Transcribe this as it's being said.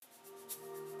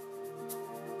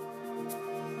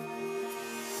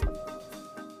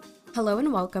Hello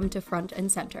and welcome to Front and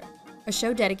Center, a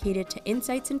show dedicated to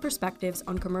insights and perspectives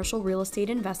on commercial real estate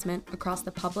investment across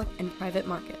the public and private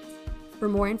markets. For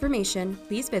more information,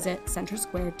 please visit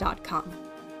centersquare.com.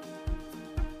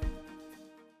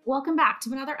 Welcome back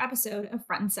to another episode of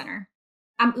Front and Center.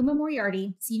 I'm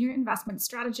Moriarity, Senior Investment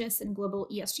Strategist and Global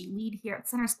ESG Lead here at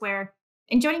Center Square.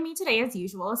 And joining me today, as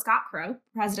usual, is Scott Crowe,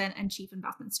 President and Chief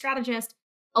Investment Strategist,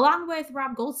 along with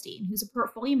Rob Goldstein, who's a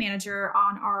Portfolio Manager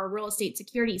on our Real Estate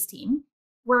Securities team.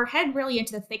 We're headed really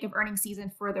into the thick of earnings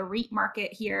season for the REIT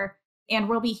market here, and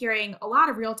we'll be hearing a lot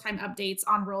of real-time updates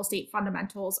on real estate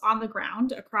fundamentals on the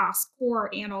ground across core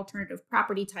and alternative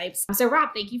property types. So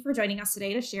Rob, thank you for joining us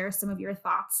today to share some of your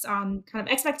thoughts on kind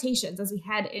of expectations as we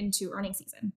head into earnings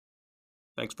season.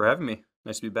 Thanks for having me.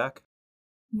 Nice to be back.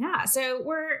 Yeah, so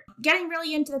we're getting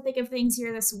really into the thick of things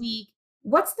here this week.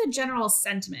 What's the general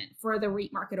sentiment for the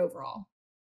REIT market overall?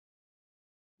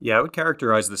 Yeah, I would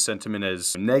characterize the sentiment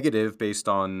as negative based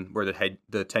on where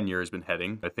the 10-year has been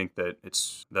heading. I think that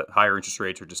higher interest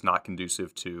rates are just not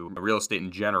conducive to real estate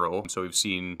in general. So we've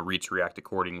seen REITs react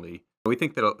accordingly. We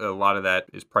think that a lot of that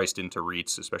is priced into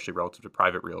REITs, especially relative to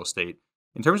private real estate.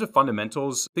 In terms of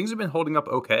fundamentals, things have been holding up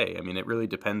okay. I mean, it really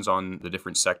depends on the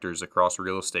different sectors across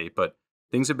real estate, but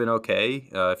things have been okay.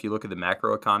 If you look at the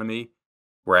macro economy,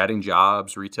 we're adding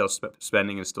jobs, retail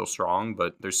spending is still strong,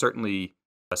 but there's certainly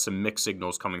some mixed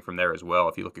signals coming from there as well.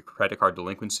 If you look at credit card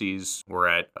delinquencies, we're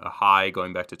at a high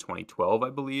going back to 2012,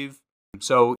 I believe.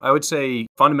 So I would say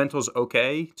fundamentals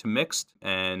okay to mixed,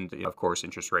 and of course,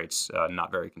 interest rates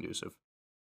not very conducive.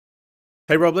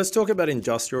 Hey, Rob, let's talk about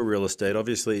industrial real estate.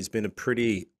 Obviously, it's been a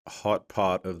pretty hot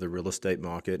part of the real estate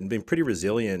market and been pretty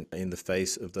resilient in the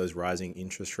face of those rising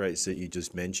interest rates that you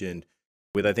just mentioned,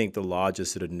 with, I think, the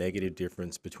largest sort of negative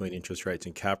difference between interest rates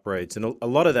and cap rates. And a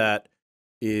lot of that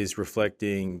is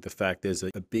reflecting the fact there's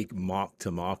a big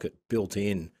mark-to-market built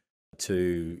in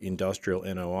to industrial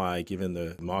NOI, given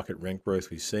the market rent growth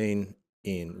we've seen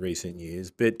in recent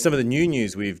years. But some of the new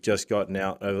news we've just gotten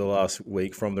out over the last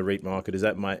week from the REIT market is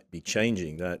that might be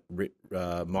changing, that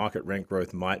market rent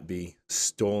growth might be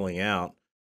stalling out.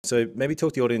 So maybe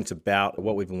talk to the audience about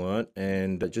what we've learned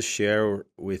and just share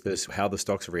with us how the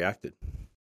stocks have reacted.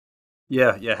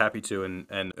 Yeah, happy to.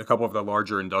 And a couple of the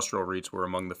larger industrial REITs were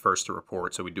among the first to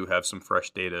report. So we do have some fresh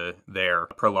data there.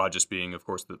 Prologis being, of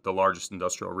course, the largest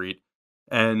industrial REIT.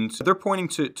 And they're pointing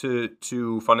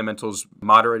to fundamentals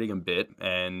moderating a bit.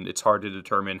 And it's hard to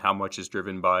determine how much is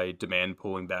driven by demand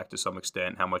pulling back to some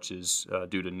extent, how much is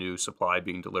due to new supply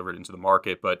being delivered into the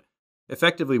market. But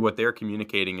effectively, what they're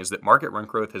communicating is that market rent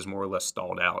growth has more or less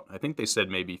stalled out. I think they said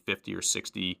maybe 50 or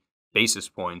 60 basis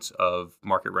points of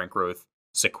market rent growth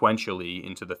sequentially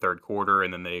into the third quarter,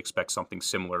 and then they expect something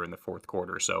similar in the fourth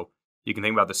quarter. So you can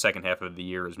think about the second half of the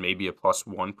year as maybe a plus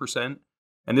 1%.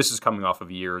 And this is coming off of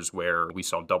years where we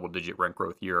saw double-digit rent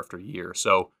growth year after year.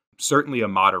 So certainly a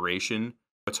moderation.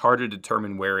 It's hard to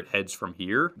determine where it heads from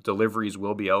here. Deliveries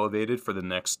will be elevated for the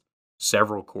next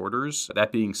several quarters.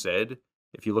 That being said,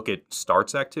 if you look at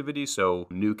starts activity, so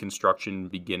new construction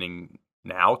beginning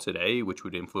now today, which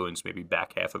would influence maybe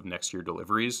back half of next year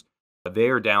deliveries, they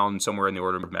are down somewhere in the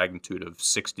order of magnitude of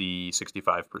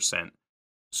 65%.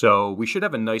 So we should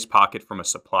have a nice pocket from a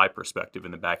supply perspective in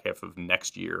the back half of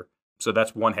next year. So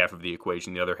that's one half of the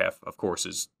equation. The other half, of course,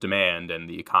 is demand and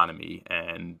the economy.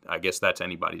 And I guess that's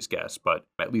anybody's guess. But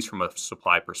at least from a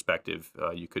supply perspective,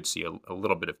 you could see a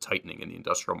little bit of tightening in the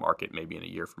industrial market maybe in a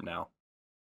year from now.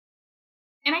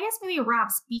 And I guess maybe, Rob,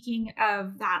 speaking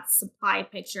of that supply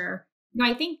picture,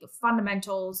 I think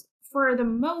fundamentals, for the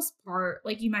most part,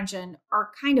 like you mentioned,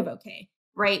 are kind of okay,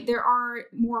 right? There are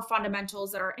more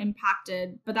fundamentals that are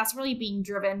impacted, but that's really being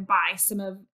driven by some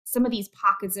of these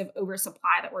pockets of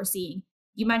oversupply that we're seeing.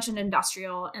 You mentioned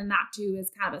industrial, and that too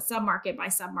is kind of a submarket by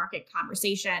submarket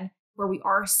conversation where we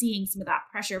are seeing some of that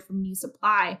pressure from new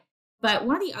supply. But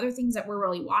one of the other things that we're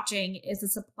really watching is the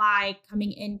supply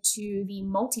coming into the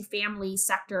multifamily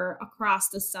sector across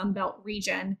the Sunbelt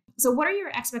region. So what are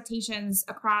your expectations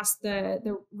across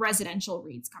the residential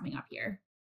REITs coming up here?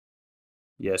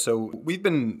 Yeah, so we've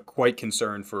been quite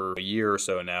concerned for a year or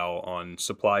so now on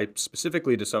supply,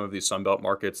 specifically to some of these Sunbelt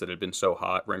markets that had been so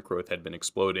hot. Rent growth had been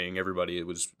exploding. Everybody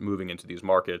was moving into these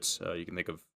markets. You can think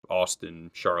of Austin,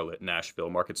 Charlotte,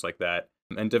 Nashville, markets like that.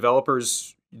 And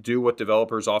developers do what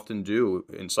developers often do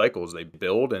in cycles. They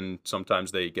build, and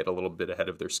sometimes they get a little bit ahead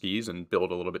of their skis and build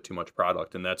a little bit too much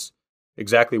product. And that's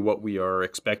exactly what we are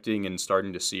expecting and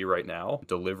starting to see right now.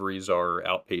 Deliveries are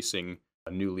outpacing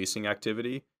new leasing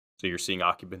activity. So you're seeing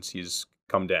occupancies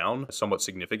come down somewhat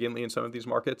significantly in some of these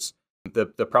markets.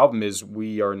 The problem is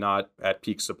we are not at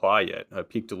peak supply yet.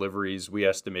 Peak deliveries, we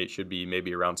estimate, should be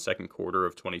maybe around second quarter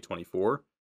of 2024.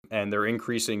 And they're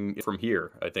increasing from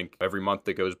here. I think every month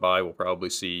that goes by, we'll probably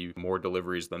see more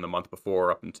deliveries than the month before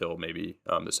up until maybe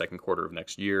the second quarter of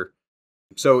next year.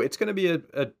 So it's going to be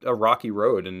a rocky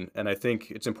road. And I think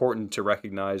it's important to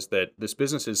recognize that this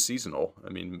business is seasonal.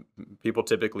 I mean, people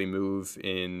typically move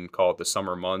in, call it the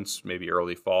summer months, maybe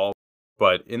early fall.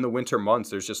 But in the winter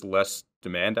months, there's just less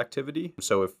demand activity.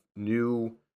 So if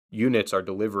new units are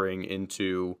delivering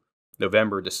into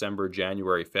November, December,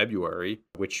 January, February,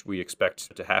 which we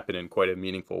expect to happen in quite a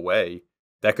meaningful way,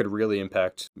 that could really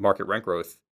impact market rent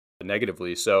growth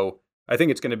negatively. So I think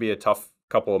it's going to be a tough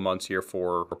couple of months here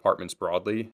for apartments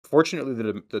broadly. Fortunately,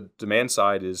 the demand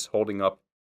side is holding up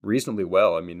reasonably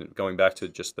well. I mean, going back to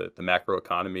just the macro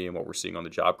economy and what we're seeing on the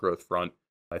job growth front,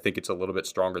 I think it's a little bit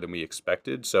stronger than we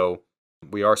expected. So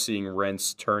we are seeing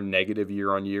rents turn negative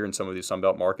year on year in some of these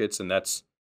Sunbelt markets, and that's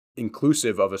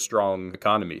inclusive of a strong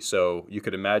economy. So you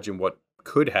could imagine what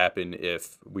could happen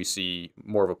if we see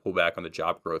more of a pullback on the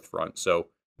job growth front. So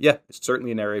yeah, it's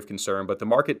certainly an area of concern, but the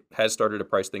market has started to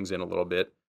price things in a little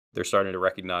bit. They're starting to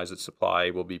recognize that supply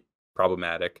will be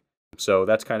problematic. So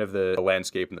that's kind of the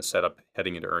landscape and the setup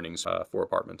heading into earnings for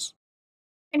apartments.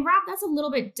 And Rob, that's a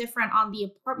little bit different on the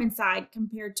apartment side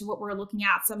compared to what we're looking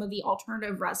at some of the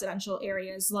alternative residential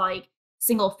areas like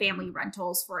single family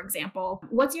rentals, for example.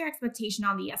 What's your expectation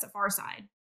on the SFR side?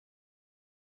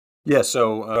 Yeah,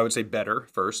 so I would say better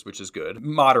first, which is good.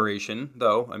 Moderation,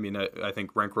 though. I mean, I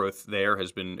think rent growth there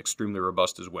has been extremely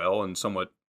robust as well and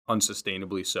somewhat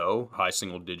unsustainably so. High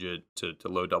single digit to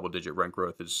low double digit rent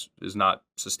growth is not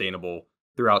sustainable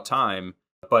throughout time.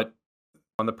 But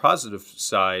on the positive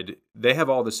side, they have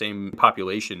all the same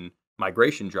population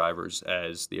migration drivers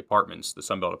as the apartments, the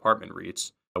Sunbelt apartment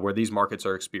REITs, where these markets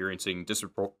are experiencing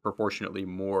disproportionately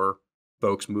more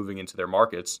folks moving into their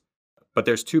markets. But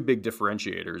there's two big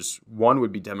differentiators. One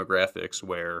would be demographics,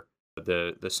 where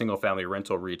the single family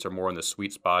rental REITs are more in the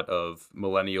sweet spot of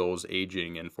millennials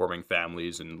aging and forming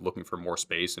families and looking for more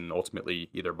space and ultimately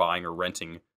either buying or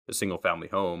renting a single family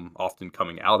home, often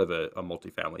coming out of a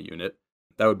multifamily unit.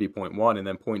 That would be point one. And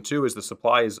then point two is the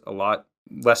supply is a lot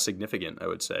less significant, I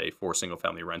would say, for single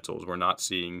family rentals. We're not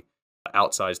seeing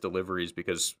outsized deliveries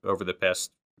because over the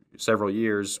past several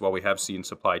years, while we have seen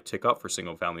supply tick up for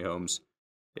single family homes,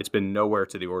 it's been nowhere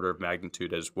to the order of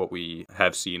magnitude as what we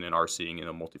have seen and are seeing in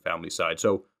the multifamily side.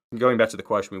 So going back to the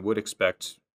question, we would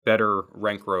expect better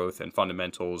rent growth and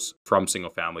fundamentals from single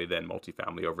family than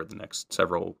multifamily over the next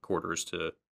several quarters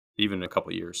to even a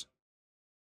couple of years.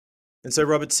 And so,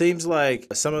 Rob, it seems like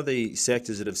some of the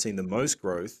sectors that have seen the most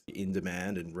growth in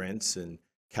demand and rents and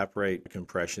cap rate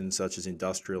compression, such as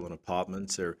industrial and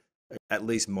apartments, are at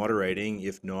least moderating,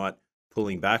 if not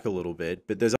pulling back a little bit.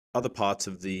 But there's other parts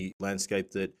of the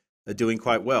landscape that are doing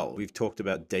quite well. We've talked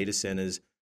about data centers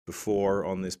before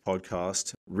on this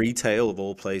podcast. Retail, of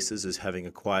all places, is having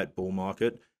a quiet bull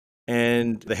market.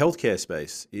 And the healthcare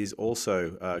space is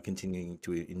also continuing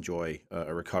to enjoy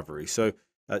a recovery. So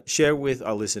share with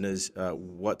our listeners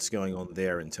what's going on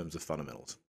there in terms of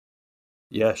fundamentals.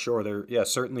 Yeah, sure. There,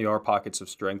 certainly are pockets of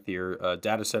strength here.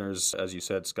 Data centers, as you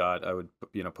said, Scott, I would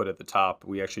put at the top.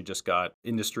 We actually just got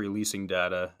industry leasing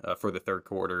data for the third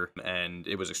quarter, and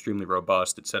it was extremely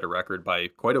robust. It set a record by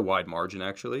quite a wide margin,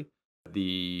 actually.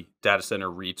 The data center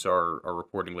REITs are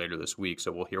reporting later this week,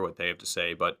 so we'll hear what they have to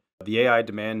say. But the AI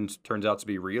demand turns out to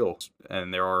be real,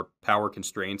 and there are power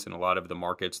constraints in a lot of the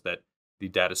markets that the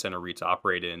data center REITs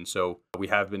operate in. So we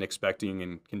have been expecting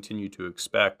and continue to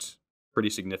expect pretty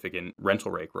significant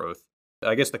rental rate growth.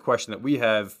 I guess the question that we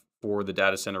have for the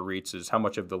data center REITs is how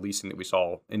much of the leasing that we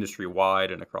saw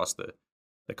industry-wide and across the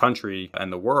country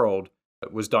and the world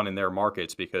was done in their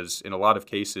markets, because in a lot of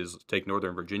cases, take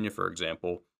Northern Virginia, for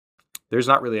example, there's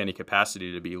not really any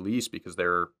capacity to be leased because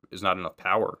there is not enough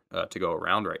power to go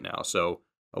around right now. So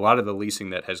a lot of the leasing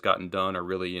that has gotten done are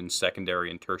really in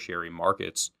secondary and tertiary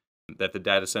markets that the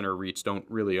data center REITs don't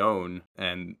really own,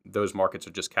 and those markets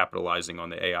are just capitalizing on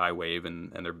the AI wave,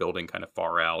 and they're building kind of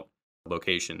far out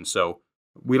locations. So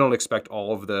we don't expect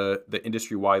all of the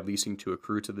industry-wide leasing to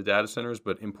accrue to the data centers,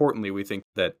 but importantly, we think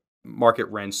that market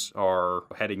rents are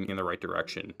heading in the right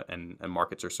direction, and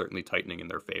markets are certainly tightening in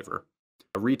their favor.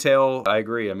 Retail, I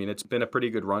agree. I mean, it's been a pretty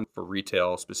good run for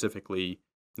retail, specifically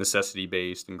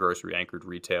necessity-based and grocery-anchored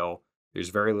retail. There's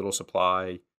very little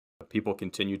supply. People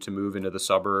continue to move into the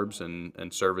suburbs and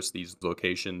service these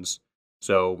locations.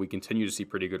 So we continue to see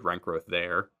pretty good rent growth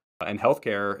there. And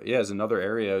healthcare, is another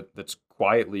area that's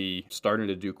quietly starting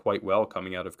to do quite well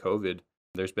coming out of COVID.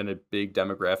 There's been a big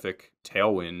demographic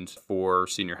tailwind for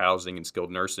senior housing and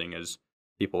skilled nursing as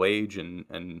people age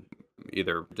and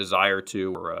either desire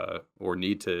to or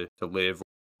need to live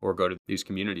or go to these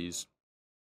communities.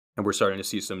 And we're starting to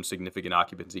see some significant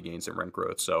occupancy gains and rent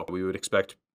growth. So we would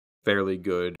expect fairly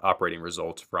good operating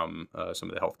results from some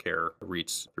of the healthcare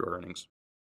REITs through earnings.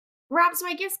 Rob, so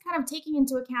I guess kind of taking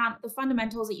into account the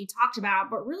fundamentals that you talked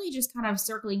about, but really just kind of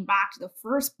circling back to the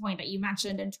first point that you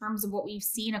mentioned in terms of what we've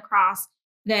seen across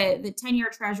the 10-year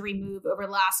treasury move over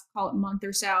the last, call it, month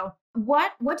or so.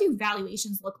 What do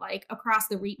valuations look like across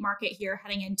the REIT market here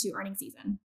heading into earnings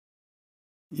season?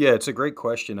 Yeah, it's a great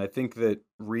question. I think that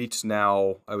REITs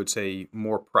now, I would say,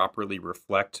 more properly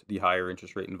reflect the higher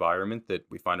interest rate environment that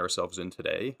we find ourselves in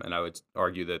today. And I would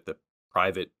argue that the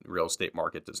private real estate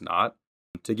market does not.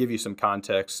 To give you some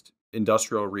context,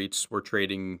 industrial REITs were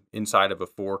trading inside of a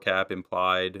 4 cap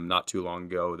implied not too long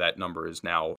ago. That number is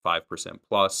now 5%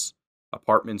 plus.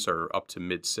 Apartments are up to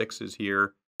mid sixes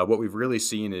here. What we've really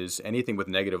seen is anything with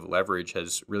negative leverage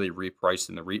has really repriced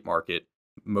in the REIT market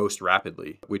most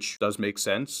rapidly, which does make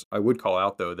sense. I would call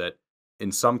out, though, that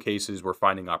in some cases we're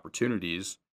finding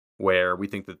opportunities where we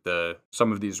think that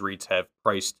some of these REITs have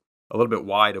priced a little bit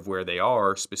wide of where they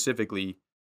are, specifically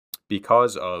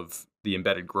because of the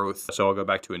embedded growth. So I'll go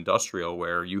back to industrial,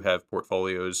 where you have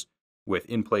portfolios with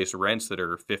in-place rents that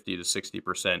are 50 to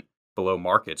 60% below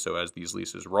market. So as these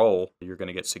leases roll, you're going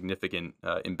to get significant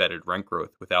embedded rent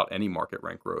growth without any market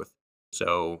rent growth.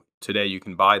 So today you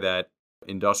can buy that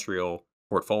industrial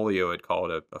portfolio at, call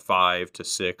it a 5 to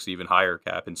 6, even higher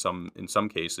cap in some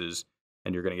cases,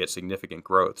 and you're going to get significant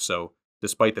growth. So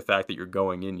despite the fact that your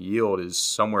going in yield is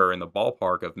somewhere in the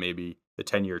ballpark of maybe the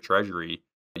 10-year treasury,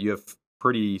 you have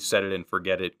pretty set it and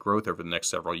forget it growth over the next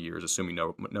several years, assuming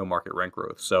no market rent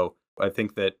growth. So I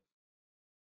think that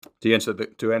to answer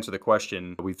the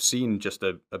question, we've seen just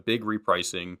a big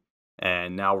repricing,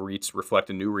 and now REITs reflect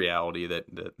a new reality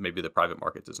that maybe the private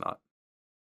market does not.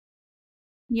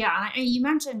 Yeah, and you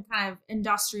mentioned kind of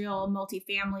industrial,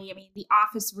 multifamily. I mean, the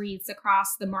office REITs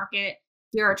across the market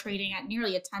here are trading at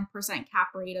nearly a 10% cap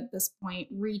rate at this point.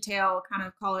 Retail, kind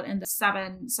of call it in the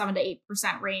 7 to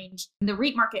 8% range. The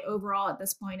REIT market overall at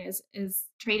this point is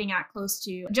trading at close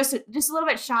to just a little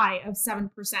bit shy of 7%,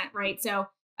 right? So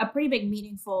a pretty big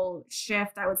meaningful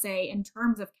shift, I would say, in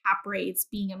terms of cap rates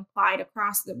being implied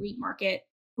across the REIT market,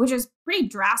 which is pretty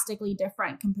drastically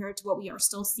different compared to what we are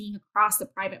still seeing across the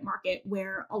private market,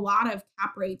 where a lot of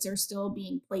cap rates are still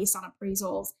being placed on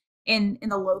appraisals in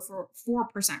the low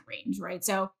 4% range, right?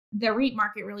 So the REIT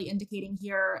market really indicating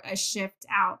here a shift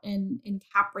out in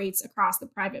cap rates across the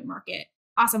private market.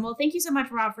 Awesome. Well, thank you so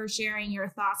much, Rob, for sharing your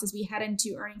thoughts as we head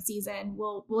into earnings season.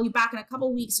 We'll be back in a couple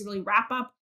of weeks to really wrap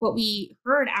up what we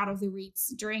heard out of the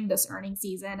REITs during this earnings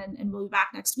season, and we'll be back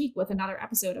next week with another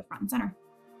episode of Front and Center.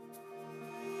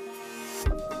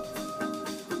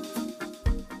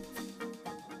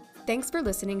 Thanks for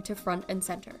listening to Front and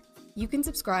Center. You can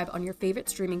subscribe on your favorite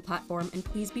streaming platform, and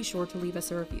please be sure to leave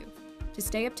us a review. To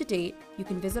stay up to date, you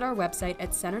can visit our website at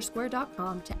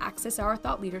centersquare.com to access our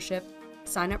thought leadership,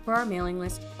 sign up for our mailing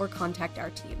list, or contact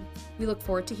our team. We look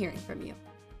forward to hearing from you.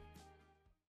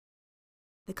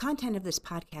 The content of this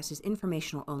podcast is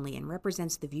informational only and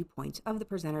represents the viewpoints of the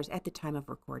presenters at the time of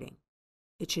recording.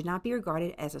 It should not be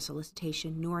regarded as a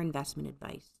solicitation nor investment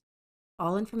advice.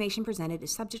 All information presented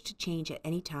is subject to change at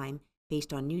any time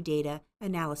based on new data,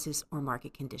 analysis, or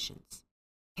market conditions.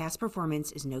 Past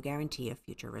performance is no guarantee of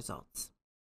future results.